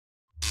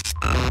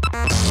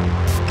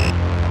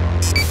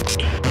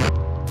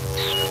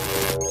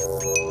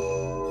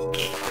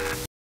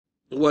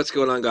What's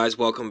going on, guys?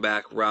 Welcome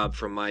back. Rob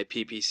from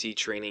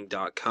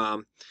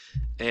myppctraining.com,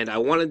 and I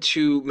wanted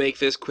to make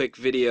this quick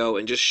video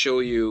and just show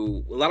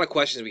you a lot of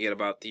questions we get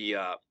about the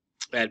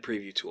ad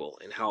preview tool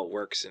and how it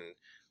works and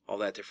all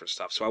that different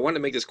stuff. So I wanted to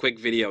make this quick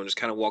video and just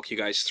kind of walk you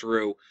guys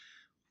through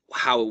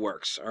how it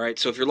works. All right,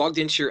 so if you're logged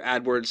into your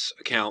AdWords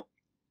account,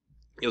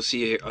 you'll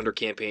see here under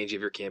campaigns, you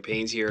have your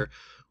campaigns here.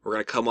 We're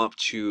going to come up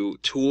to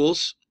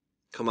tools,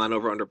 come on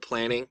over under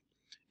planning,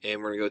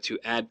 and we're going to go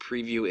to ad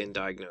preview and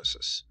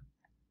diagnosis.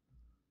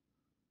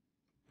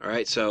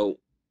 Alright, so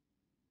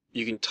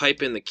you can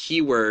type in the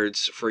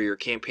keywords for your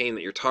campaign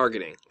that you're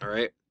targeting.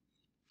 Alright,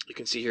 you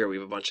can see here we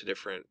have a bunch of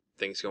different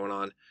things going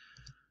on.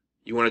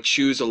 You want to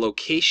choose a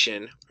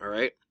location.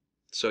 Alright,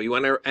 so you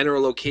want to enter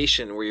a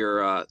location where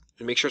you're,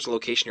 make sure it's a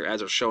location your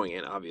ads are showing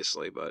in,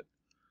 obviously, but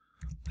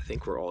I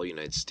think we're all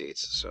United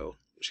States, so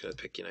I'm just going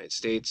to pick United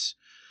States.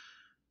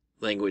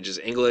 Language is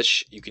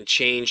English. You can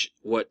change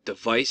what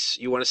device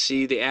you want to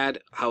see the ad,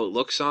 how it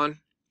looks on.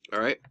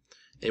 Alright,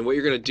 and what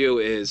you're going to do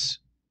is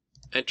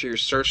enter your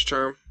search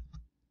term.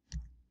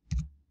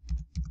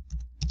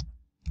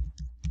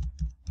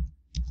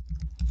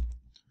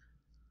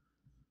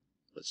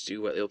 Let's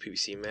do what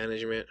PPC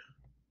management.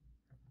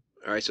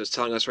 Alright, so it's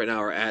telling us right now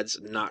our ad's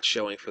not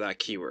showing for that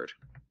keyword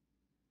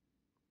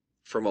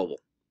for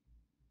mobile.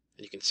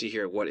 And you can see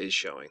here what is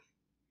showing.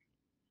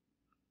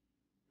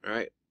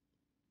 Alright,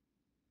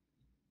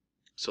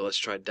 so let's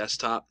try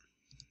desktop.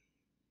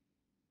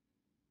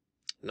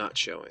 Not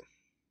showing.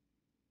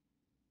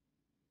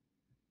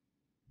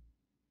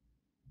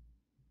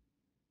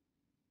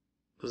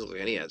 Doesn't look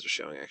like any ads are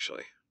showing,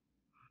 actually.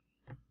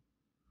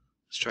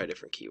 Let's try a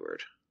different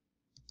keyword.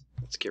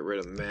 Let's get rid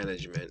of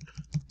management.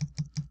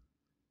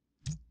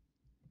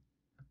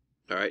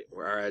 Alright,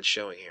 where our ad's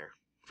showing here.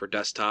 For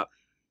desktop,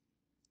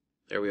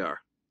 there we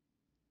are.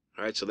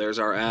 Alright, so there's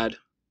our ad.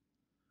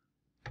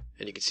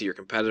 And you can see your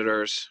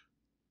competitors.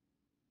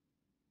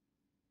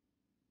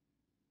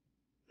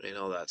 And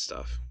all that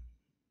stuff.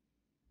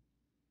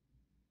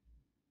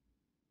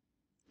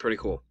 Pretty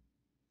cool.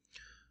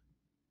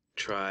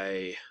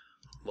 Try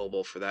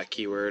mobile for that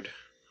keyword.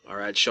 Our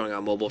ad's showing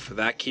on mobile for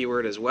that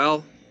keyword as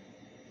well.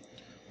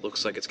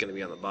 Looks like it's going to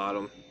be on the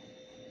bottom.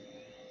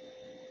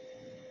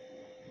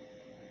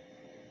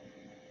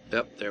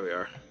 Yep, there we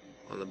are.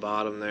 On the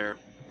bottom there.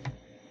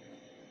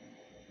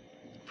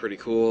 Pretty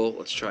cool.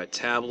 Let's try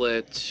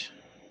tablet.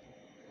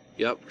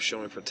 Yep, we're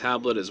showing for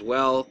tablet as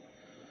well.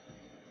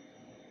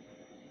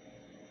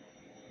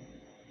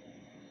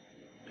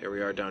 Here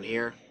we are down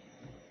here.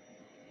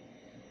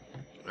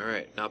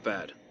 Alright, not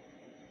bad.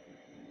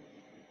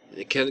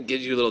 It can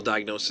give you a little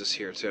diagnosis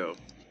here too.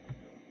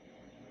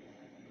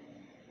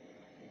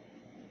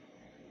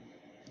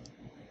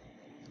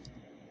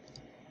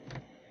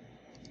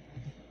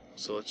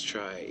 So let's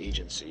try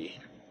agency.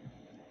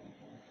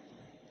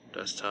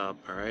 Desktop,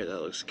 alright,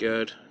 that looks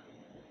good.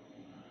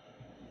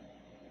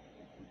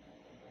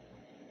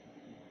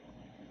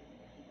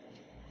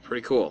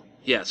 Pretty cool.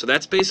 Yeah, so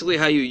that's basically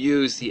how you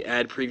use the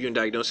ad preview and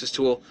diagnosis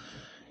tool.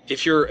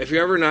 If you're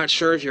ever not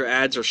sure if your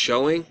ads are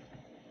showing,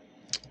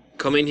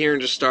 come in here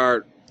and just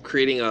start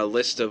creating a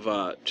list of,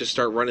 just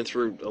start running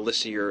through a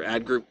list of your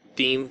ad group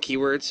theme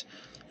keywords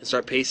and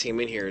start pasting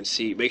them in here and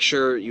see. Make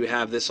sure you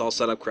have this all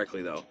set up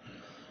correctly though.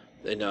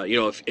 And you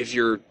know, if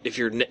your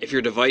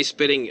device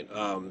bidding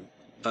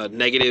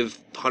negative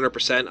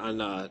 100%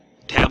 on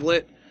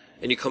tablet,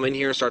 and you come in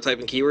here and start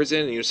typing keywords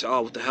in, and you say,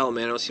 oh, what the hell,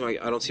 man,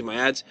 I don't see my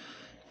ads.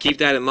 Keep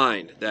that in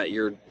mind, that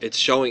it's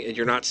showing, and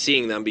you're not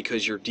seeing them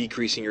because you're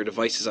decreasing your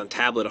devices on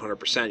tablet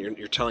 100%.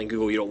 You're telling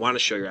Google you don't want to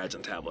show your ads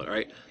on tablet,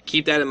 right?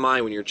 Keep that in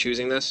mind when you're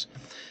choosing this.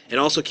 And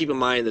also keep in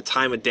mind the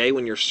time of day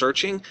when you're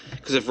searching,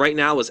 because if right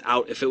now was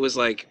out, if it was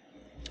like,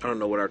 I don't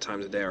know what our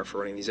times of day are for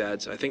running these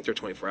ads. I think they're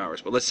 24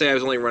 hours. But let's say I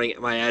was only running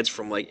my ads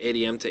from like 8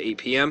 a.m. to 8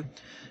 p.m.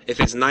 If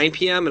it's 9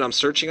 p.m. and I'm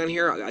searching on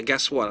here,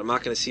 guess what? I'm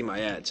not going to see my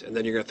ads. And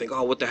then you're going to think,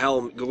 oh, what the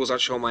hell? Google's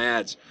not showing my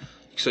ads.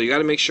 So you got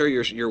to make sure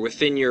you're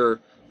within your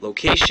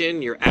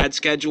location, your ad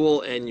schedule,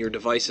 and your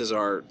devices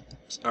are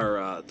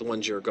the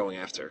ones you're going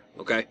after.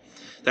 Okay,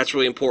 that's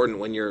really important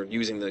when you're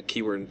using the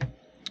keyword,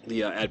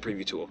 the ad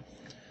preview tool.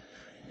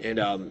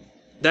 And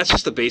that's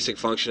just the basic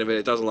function of it.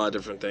 It does a lot of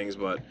different things,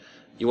 but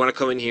you want to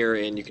come in here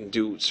and you can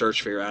do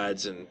search for your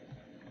ads and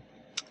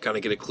kind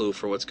of get a clue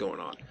for what's going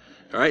on.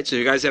 All right, so if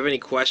you guys have any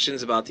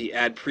questions about the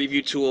ad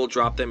preview tool,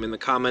 drop them in the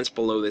comments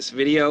below this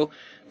video.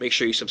 Make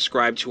sure you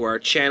subscribe to our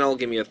channel.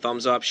 Give me a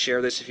thumbs up.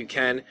 Share this if you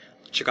can.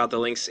 Check out the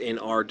links in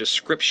our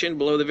description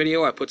below the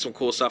video. I put some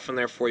cool stuff in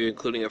there for you,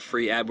 including a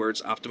free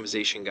AdWords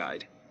optimization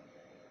guide.